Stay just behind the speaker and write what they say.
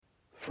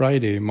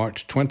Friday,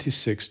 March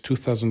 26,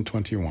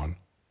 2021.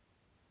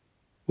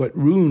 What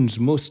ruins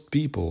most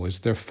people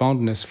is their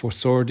fondness for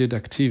sordid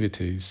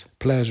activities,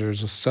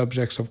 pleasures, or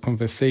subjects of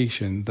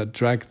conversation that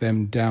drag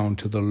them down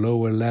to the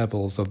lower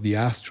levels of the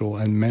astral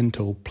and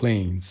mental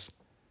planes.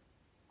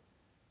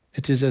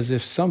 It is as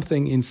if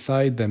something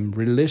inside them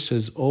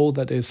relishes all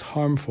that is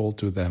harmful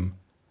to them,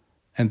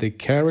 and they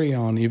carry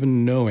on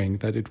even knowing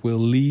that it will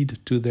lead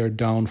to their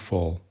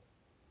downfall.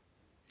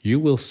 You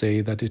will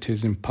say that it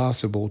is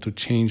impossible to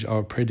change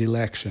our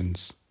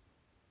predilections.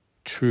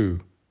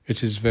 True,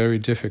 it is very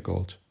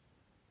difficult,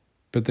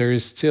 but there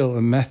is still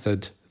a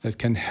method that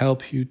can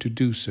help you to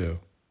do so.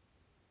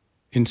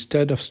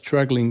 Instead of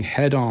struggling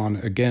head-on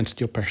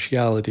against your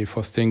partiality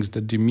for things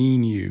that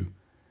demean you,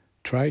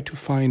 try to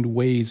find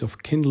ways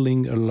of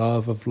kindling a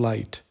love of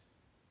light,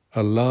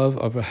 a love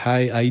of a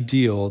high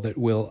ideal that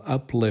will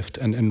uplift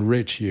and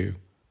enrich you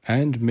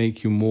and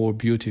make you more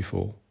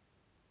beautiful.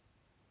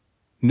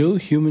 No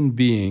human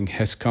being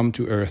has come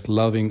to earth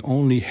loving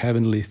only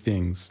heavenly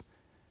things.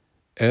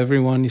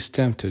 Everyone is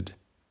tempted,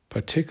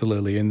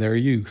 particularly in their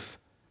youth,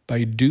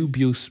 by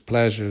dubious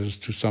pleasures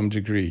to some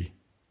degree.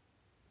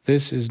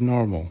 This is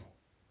normal.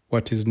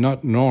 What is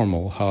not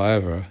normal,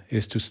 however,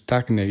 is to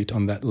stagnate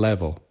on that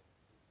level.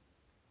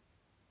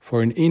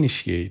 For an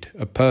initiate,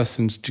 a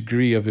person's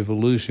degree of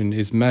evolution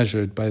is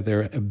measured by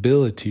their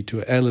ability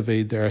to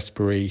elevate their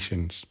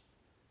aspirations,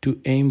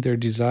 to aim their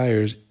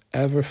desires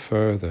ever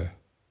further,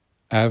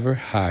 ever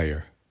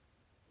higher.